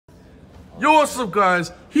Yo, what's up,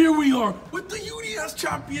 guys? Here we are with the UDS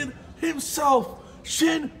champion himself,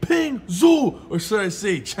 Shunping Zhu, or should I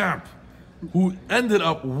say champ, who ended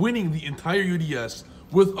up winning the entire UDS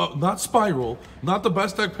with not Spiral, not the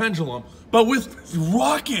best deck Pendulum, but with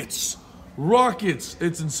Rockets. Rockets,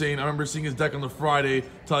 it's insane. I remember seeing his deck on the Friday,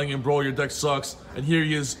 telling him, bro, your deck sucks, and here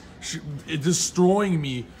he is destroying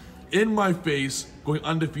me in my face, going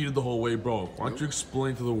undefeated the whole way. Bro, why don't you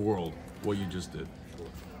explain to the world what you just did?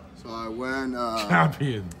 So I went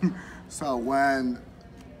champion. So I went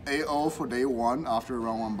 8-0 for day 1 after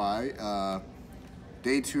round 1 bye.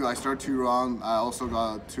 Day 2 I start 2 rounds. I also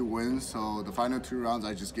got 2 wins. So the final 2 rounds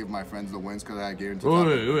I just give my friends the wins because I guaranteed.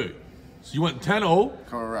 Wait. So you went 10-0?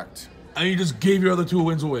 Correct. And you just gave your other 2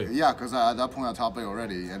 wins away? Yeah, because at that point I top 8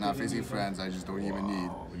 already, and I'm facing friends I just don't even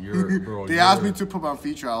need. Bro, they asked me to put on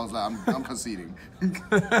feature. I was like, I'm conceding.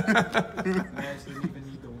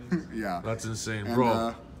 Yeah. That's insane, and,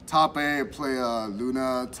 bro. Top 8 I play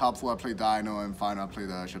Luna, top 4 I play Dino, and final I play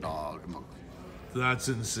the Shadow. That's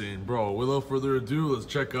insane, bro. Without further ado, let's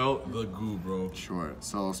check out the goo, bro. Sure.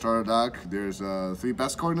 So starter deck, there's 3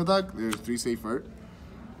 best card in the deck. There's 3 safer.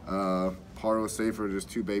 Part of safer, there's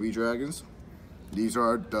 2 baby dragons. These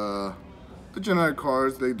are the generic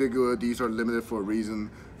cards. They did good. These are limited for a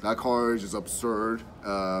reason. That card is just absurd.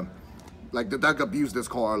 Like the deck abused this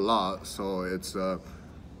card a lot, so it's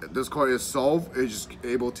this card itself is just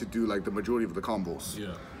able to do like the majority of the combos.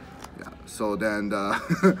 Yeah. Yeah. So then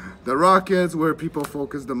the Rockets, where people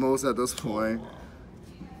focus the most at this point.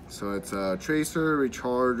 So it's Tracer,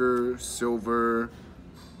 Recharger, Silver,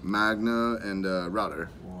 Magna, and Router.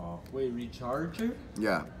 Wow. Wait, Recharger?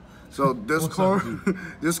 Yeah. So this card,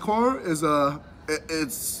 this card is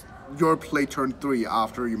it's your play turn 3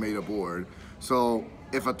 after you made a board. So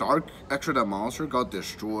if a dark extra that monster got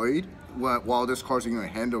destroyed while this card's in your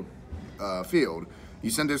hand or field, you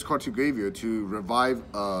send this card to graveyard to revive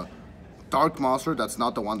a dark monster that's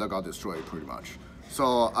not the one that got destroyed, pretty much.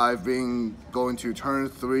 So I've been going to turn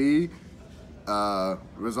 3,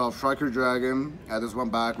 resolve Striker Dragon, add this one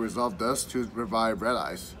back, resolve this to revive Red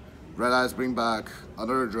Eyes. Red Eyes bring back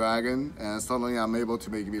another dragon, and suddenly I'm able to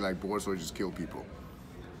make me like board, so I just kill people.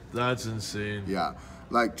 That's insane. Yeah,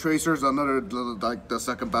 like Tracer's another, like the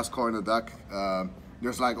second best card in the deck.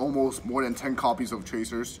 There's like almost more than 10 copies of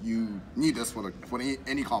Tracers. You need this for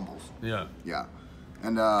any combos. Yeah. Yeah,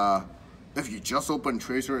 and if you just open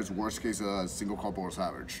Tracer, it's worst case a single card or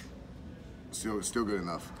Savage. Still good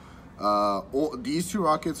enough. These 2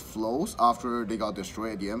 Rockets flows after they got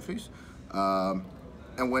destroyed at the end phase.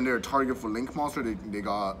 And when they're a target for Link monster, they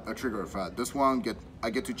got a trigger effect. This one I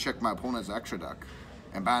get to check my opponent's extra deck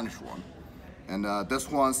and banish one. And this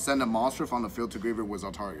one send a monster from the field to graveyard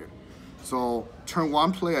without target. So turn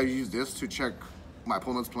 1 play, I use this to check my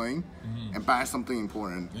opponent's playing and banish something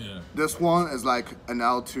important. Yeah. This one is like an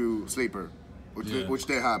L2 Sleeper, which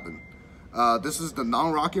they happen. This is the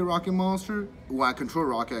non-rocket monster. When I control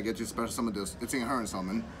Rocket, I get to special summon this. It's inherent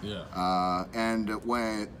summon. Yeah. And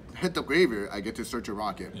when hit the graveyard, I get to search a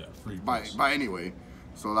Rocket. Yeah, free by anyway.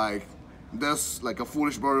 So like this, like a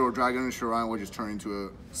Foolish Bird or Dragon and Shrine will just turn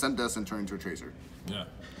into send this and turn into a Tracer. Yeah.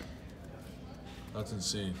 That's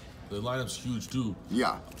insane. The lineup's huge too.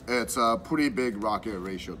 Yeah, it's a pretty big Rocket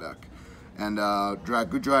ratio deck. And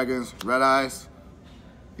good dragons, Red Eyes.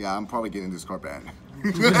 Yeah, I'm probably getting this card banned.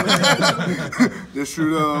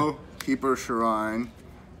 Yugioh, Keeper, Shrine.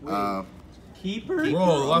 Keeper?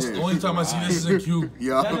 Bro, the only time I see this is in Cube.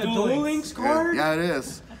 Yeah. Is that a Duel Links card? Yeah, it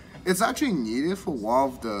is. It's actually needed for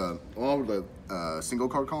one of the single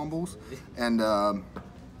card combos, and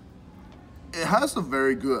it has a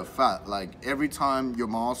very good effect. Like every time your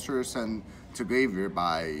monster is sent to graveyard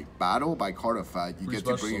by card effect, you get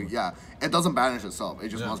to bring it. Yeah, it doesn't banish itself. It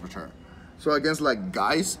just once per turn. So against like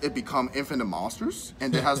guys, it become infinite monsters,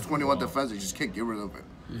 and it has 21 defense. You just can't get rid of it.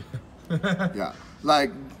 Yeah,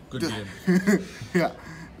 like good game. Yeah.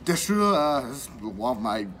 Yugioh is one of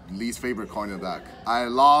my least favorite cards in the deck. I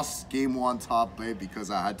lost game 1 top 8 because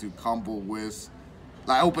I had to combo with,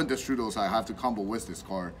 like I opened Yugioh, so I have to combo with this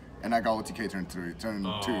card, and I got OTK turn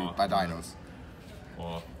 2 by Dinos.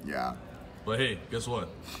 Oh. Yeah. But hey, guess what?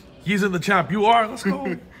 He's in the champ. You are. Let's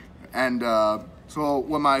go. And so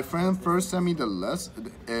when my friend first sent me the list,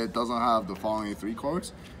 it doesn't have the following 3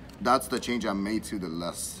 cards. That's the change I made to the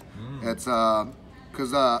list. It's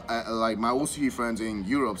because like my OCG friends in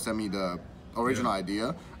Europe sent me the original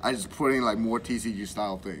idea. I just put in like more TCG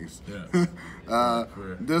style things. Yeah.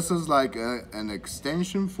 This is like an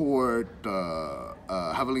extension for the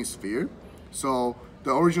Heavenly Sphere. So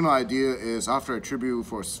the original idea is after a tribute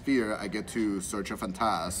for Sphere, I get to search a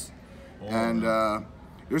Phantas. And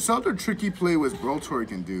There's other tricky play with Brotor you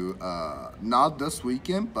can do. Not this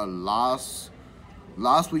weekend, but last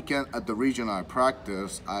weekend at the region I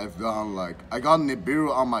practiced, I've done like I got Nibiru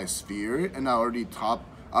on my sphere, and I already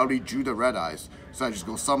drew the red eyes. So I just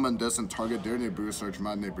go summon this and target their Nibiru, search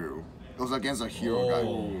my Nibiru. It was against a hero guy.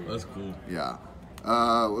 Oh, that's cool. Yeah.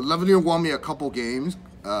 Levenier won me a couple games.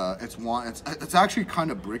 It's actually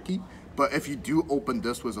kind of bricky, but if you do open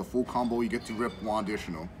this with a full combo, you get to rip one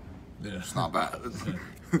additional. Yeah. It's not bad.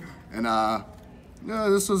 And yeah,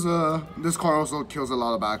 this card also kills a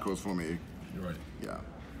lot of back rows for me. You're right. Yeah.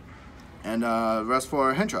 And rest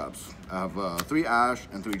for hand traps. I have 3 Ash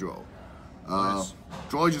and 3 Droll. Nice.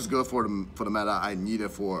 Droll is just good for the meta. I need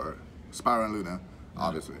it for Spyro and Luna,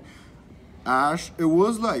 obviously. Ash, it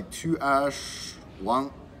was like 2 Ash,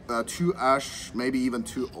 2 Ash, maybe even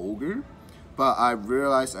 2 Ogre, but I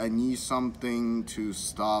realized I need something to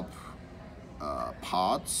stop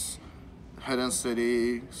pots, Hidden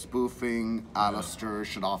City, spoofing, Alistair,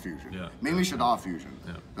 Shadow Fusion. Yeah. Mainly Shadow Fusion.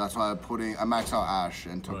 Yeah. That's why I maxed out Ash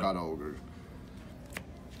and took out Ogre.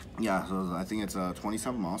 Yeah, so I think it's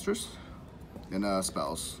 27 monsters and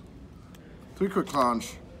spells. 3 quick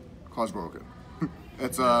launch, cards broken.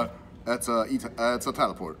 It's a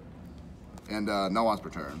teleport, and no one's per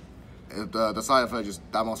turn. The side effect is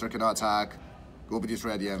that monster cannot attack. Go be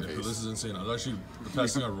destroyed at the end phase. This is insane. I was actually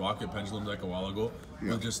testing a Rocket Pendulum deck a while ago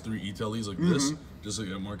with just 3 E-Tellies like Mm-hmm. this, just like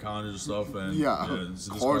more counters and stuff. And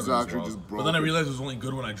cards actually just broke. But then I realized it was only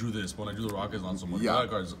good when I drew this. When I drew the Rockets on someone,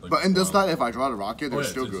 cards, like, but in this deck, if I draw the Rocket, they're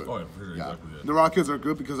still good. Oh yeah, for sure, exactly. Yeah. The Rockets are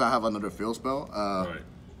good because I have another field spell. Right.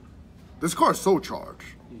 This card's so charged.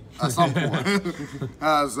 At some point,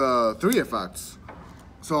 has 3 effects.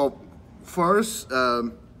 So first,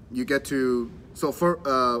 you get to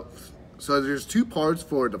so there's 2 parts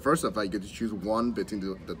for the first effect. You get to choose one between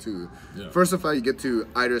the 2. Yeah. First effect, you get to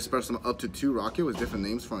either special summon up to 2 Rocket with different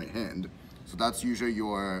names from your hand. So that's usually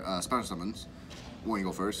your special summons when you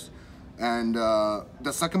go first. And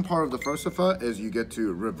the second part of the first effect is you get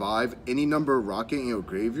to revive any number of Rocket in your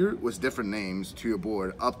graveyard with different names to your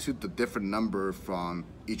board up to the different number from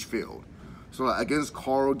each field. So against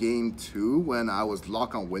Carl game 2, when I was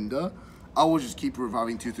locked on Winda, I will just keep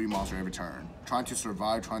reviving 2-3 monsters every turn, trying to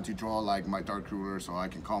survive, trying to draw like my Dark Ruler so I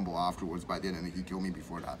can combo afterwards. But I didn't, and he killed me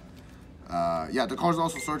before that. Yeah, the card's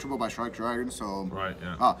also searchable by Strike Dragon. So right,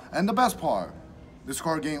 yeah. And the best part, this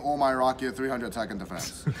card gained all my Rocket 300 attack and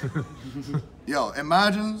defense. Yo,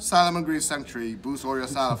 imagine Salamon Green Sanctuary boost all your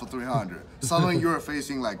Salah for 300. Suddenly you're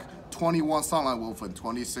facing like 21 Sunlight Wolf and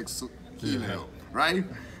 26 Helio, right?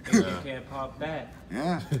 You can't pop that.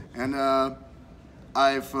 Yeah, and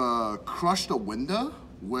I've crushed the Winda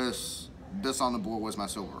with this on the board with my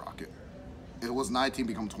Silver Rocket. It was 19,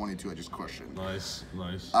 become 22. I just crushed it. Nice,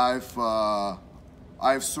 nice.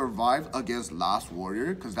 I've survived against Last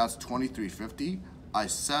Warrior because that's 2350. I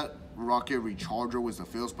set Rocket Recharger with the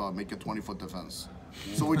field spell, make it 20-foot defense.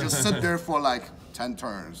 So we just sit there for like 10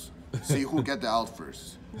 turns, see who get the out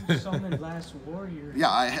first. Who summoned Last Warrior? Yeah,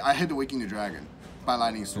 I hit the Waking the Dragon by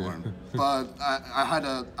Lightning Storm, but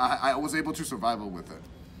I was able to survive it with it.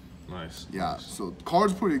 Nice. Yeah, nice. so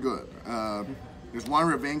card's pretty good. There's 1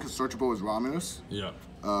 Ravine because searchable is Romulus. Yeah.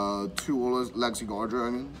 2 Ola's Legacy Guard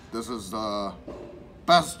Dragon. This is the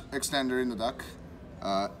best extender in the deck.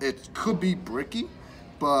 It could be bricky,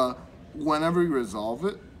 but whenever you resolve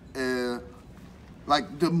it,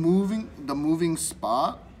 like the moving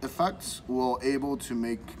spot effects will able to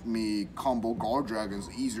make me combo Guard Dragons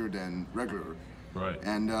easier than regular. Right.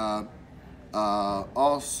 And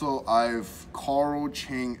also I've Coral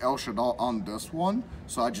Chain El Shaddai on this one,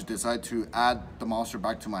 so I just decided to add the monster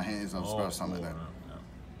back to my hands of special summon it.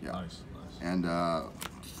 Yeah. Nice, nice. And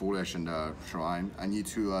Foolish and Shrine. I need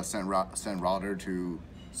to send Router to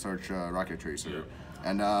search Rocket Tracer. Yeah.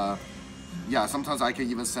 And yeah, sometimes I can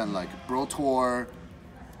even send like Brotor,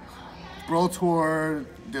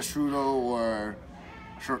 Destrudo, or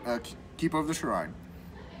Keeper of the Shrine.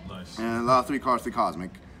 Nice. And a lot of 3 cards, 3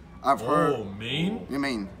 Cosmic. I've heard. Oh, main? Yeah,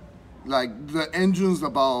 main. Like the engine's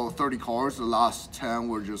about 30 cards. The last 10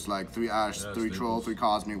 were just like 3 Ash, 3 Troll, 3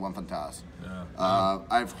 Cosmic, 1 Phantasm. Yeah.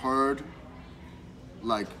 I've heard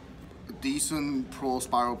like decent pro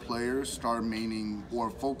Spiral players start maining or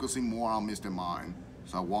focusing more on Mystic Mind.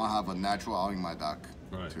 So I want to have a natural out in my deck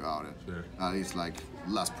to out it. Sure. At least like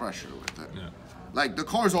less pressure with it. Yeah. Like the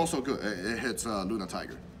card's also good. It hits Luna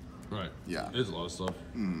Tiger. Right. Yeah. It is a lot of stuff.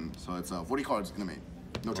 So it's 40 cards in the main.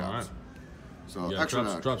 No traps. Alright. So Yeah,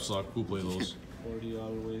 extra traps suck. Who play those? 40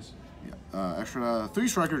 always. Yeah. Extra 3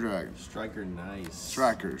 Striker Dragons. Striker, nice.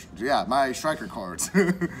 Strikers. Yeah, my Striker cards.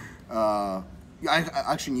 I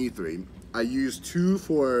actually need 3. I use 2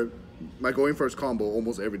 for my going first combo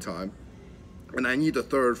almost every time. And I need the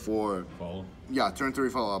third for follow. Yeah, turn 3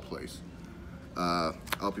 follow-up plays.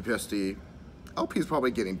 LP PSD. LP is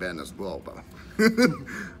probably getting banned as well, but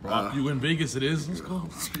Rock you in Vegas it is. Let's go.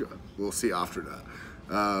 We'll see after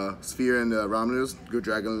that. Sphere and Ramnus, good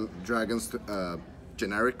dragons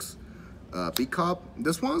generics. Beat Cop.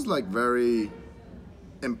 This one's like very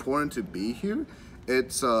important to be here.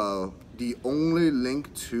 It's the only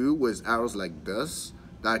Link 2 with arrows like this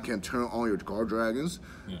that can turn on your guard dragons.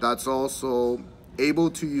 Yeah. That's also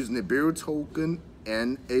able to use Nibiru token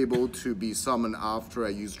and able to be summoned after I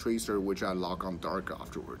use Tracer, which I lock on Dark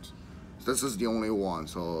afterwards. So this is the only one,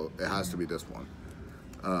 so it has to be this one.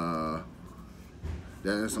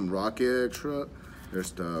 Then there's some Rocket extra.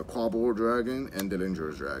 There's the Quabble Dragon and the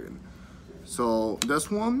Dangerous Dragon. So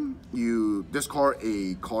this one, you discard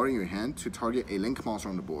a card in your hand to target a Link monster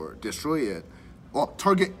on the board, destroy it, or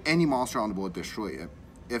target any monster on the board, destroy it.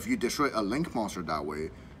 If you destroy a Link monster that way,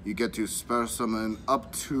 you get to special summon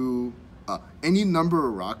up to any number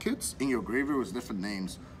of rockets in your graveyard with different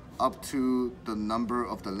names, up to the number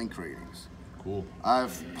of the Link ratings. Cool.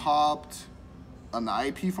 I've popped an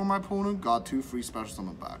IP for my opponent, got 2 free special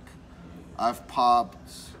summon back. I've popped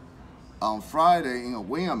on Friday in a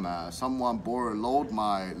win match, someone board load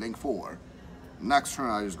my Link 4. Next turn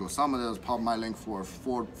I just go summon this, pop my Link 4,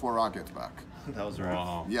 4 rockets back. That was rough.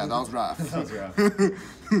 Wow. Yeah, that was rough. That was rough.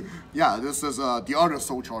 Yeah, this is the other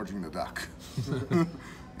soul charging the deck.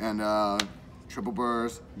 And triple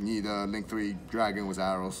burst, need a Link 3 dragon with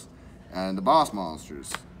arrows. And the boss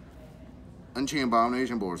monsters. Unchained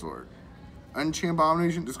Abomination Board Sword. Unchained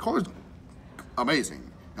Abomination, this card is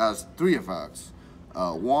amazing. It has 3 effects.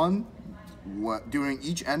 One, during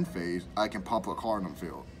each end phase, I can pop a card on the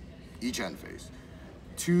field. Each end phase.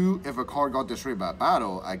 2, if a card got destroyed by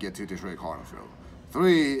battle, I get to destroy a card on the field.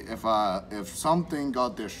 3, if something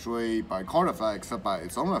got destroyed by card effect except by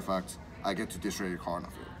its own effects, I get to destroy a card on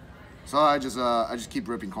the field. So I just keep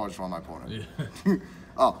ripping cards from my opponent. Yeah.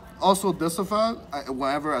 Oh, also this effect,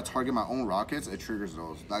 whenever I target my own rockets, it triggers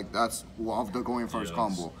those. Like that's one of the going first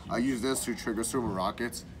combo. I use this to trigger silver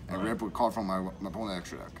rockets and rip a card from my opponent's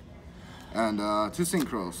extra deck. And 2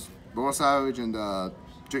 synchros, Boar Savage and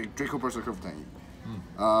Draco Berserker thing.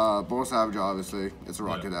 Boar Savage, obviously, it's a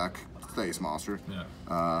rocket deck, face monster.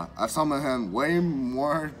 Yeah. I've summoned him way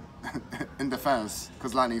more in defense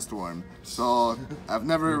because Lightning Storm. So I've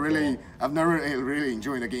never really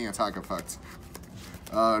enjoyed the game attack effect.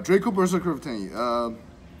 Draco Berserker thing.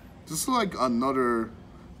 This is like another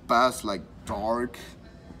best like dark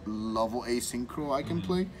level A synchro I can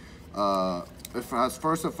play. If it has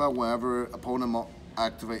first effect whenever opponent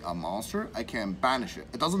activate a monster, I can banish it.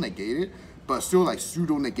 It doesn't negate it, but still like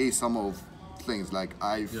pseudo negate some of things. Like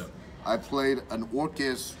I played an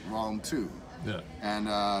Orcus round 2. Yeah.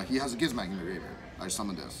 And he has a Gizmek in the graveyard. I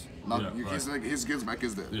summoned this. His Gizmek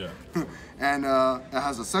is this. Yeah. And it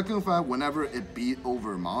has a second effect whenever it beat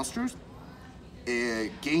over monsters,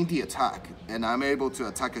 it gained the attack, and I'm able to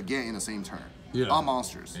attack again in the same turn. Yeah. On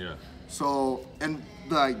monsters. Yeah. So, and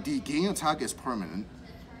like the gain attack is permanent.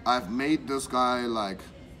 I've made this guy like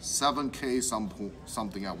 7k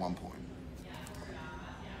something at one point.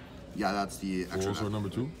 Yeah, that's the extra. Borsor number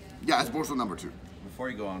 2? Yeah, it's Borsor number 2. Before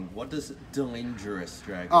you go on, what does Dangerous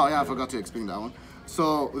Dragon do? I forgot to explain that one.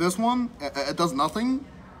 So this one, it does nothing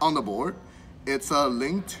on the board. It's a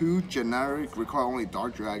Link 2 generic, require only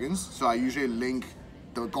Dark Dragons. So I usually link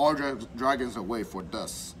the Guard Dragons away for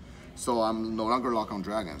this. So I'm no longer locked on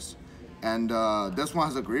Dragons. And this one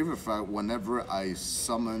has a grave effect. Whenever I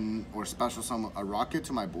summon or special summon a rocket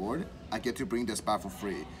to my board, I get to bring this back for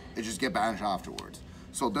free. It just get banished afterwards.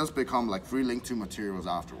 So this become like free Link 2 materials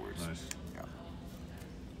afterwards. Nice. Yeah.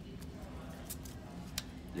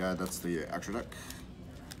 Yeah, that's the extra deck.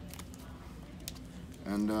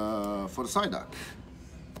 And for the side deck,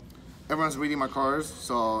 everyone's reading my cards,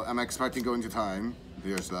 so I'm expecting going to time.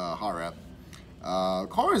 Here's the hot rep.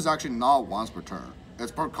 Card is actually not once per turn.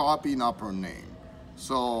 It's per copy, not per name.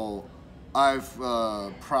 So I've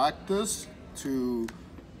practiced to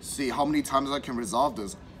see how many times I can resolve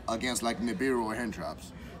this against like Nibiru or hand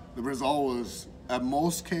traps. The result was, at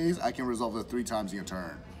most case, I can resolve it 3 times in a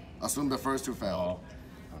turn. Assume the first 2 fail.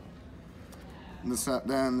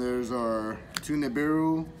 Then there's our 2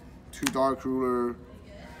 Nibiru, 2 Dark Ruler,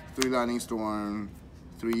 3 Lightning Storm,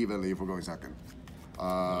 3 Evenly for going second.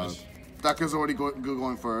 Nice. Deck is already good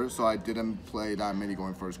going first, so I didn't play that many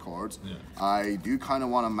going first cards. Yeah. I do kind of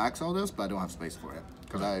want to max out this, but I don't have space for it.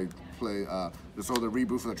 Because I play the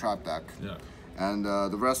reboot for the trap deck. Yeah. And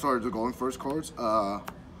the rest are the going first cards.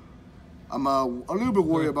 I'm a little bit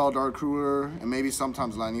worried about Dark Cruiser and maybe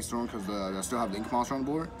sometimes Lightning Storm because they still have Link Monster on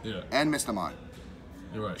board. Yeah. And Mr. Mime.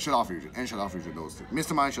 You're right. Shut off Fusion. And Shut off Fusion, those two.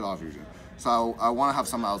 Mr. Mime, Shut off Fusion. So I want to have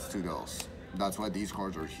some outs to those. That's why these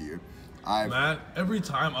cards are here. Man, every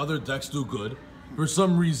time other decks do good, for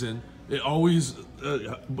some reason, it always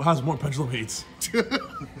has more Pendulum hates.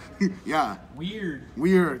 Yeah. Weird.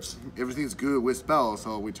 Everything's good with spells,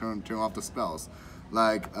 so we turn off the spells.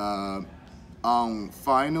 Like, on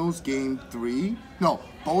Finals Game 3, no,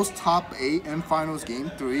 both Top 8 and Finals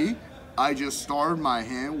Game 3, I just started my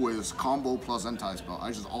hand with combo plus anti-spell.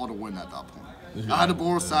 I just auto-win at that point. Yeah, I had to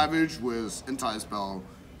borrow Savage with anti-spell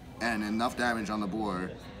and enough damage on the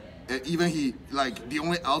board. Even the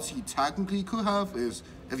only else he technically could have is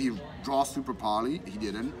if he draws Super Poly, he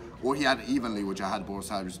didn't, or he had it evenly, which I had to borrow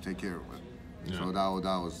Savage to take care of it. Yeah.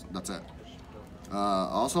 So that's it.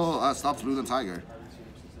 Also, stops Blue and Tiger.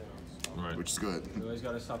 Right. Which is good. You always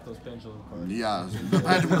gotta stop those pendulum cards. Yeah, the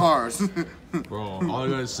pendulum cards. Bro, all I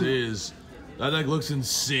gotta say is that deck looks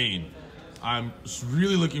insane. I'm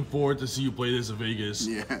really looking forward to see you play this in Vegas.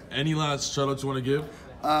 Yeah. Any last shout outs you want to give?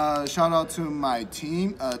 Shout out to my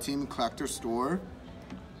team, Team Collector Store.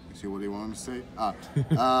 You see what they want me to say?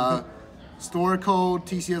 Store code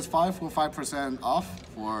TCS5 for 5% off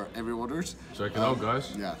for every orders. Check it out,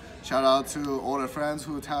 guys. Yeah. Shout out to all the friends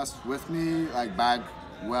who tested with me, like back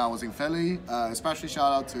when I was in Philly. Especially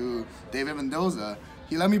shout out to David Mendoza.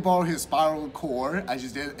 He let me borrow his Spiral Core. I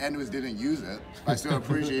just didn't use it. I still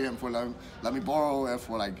appreciate him for let me borrow it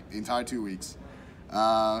for like the entire 2 weeks.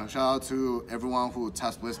 Shout out to everyone who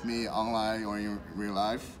tested with me online or in real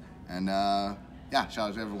life. And yeah, shout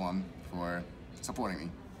out to everyone for supporting me.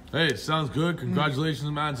 Hey, sounds good.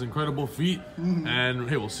 Congratulations, man. It's an incredible feat. And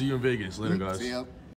hey, we'll see you in Vegas later, guys. See ya.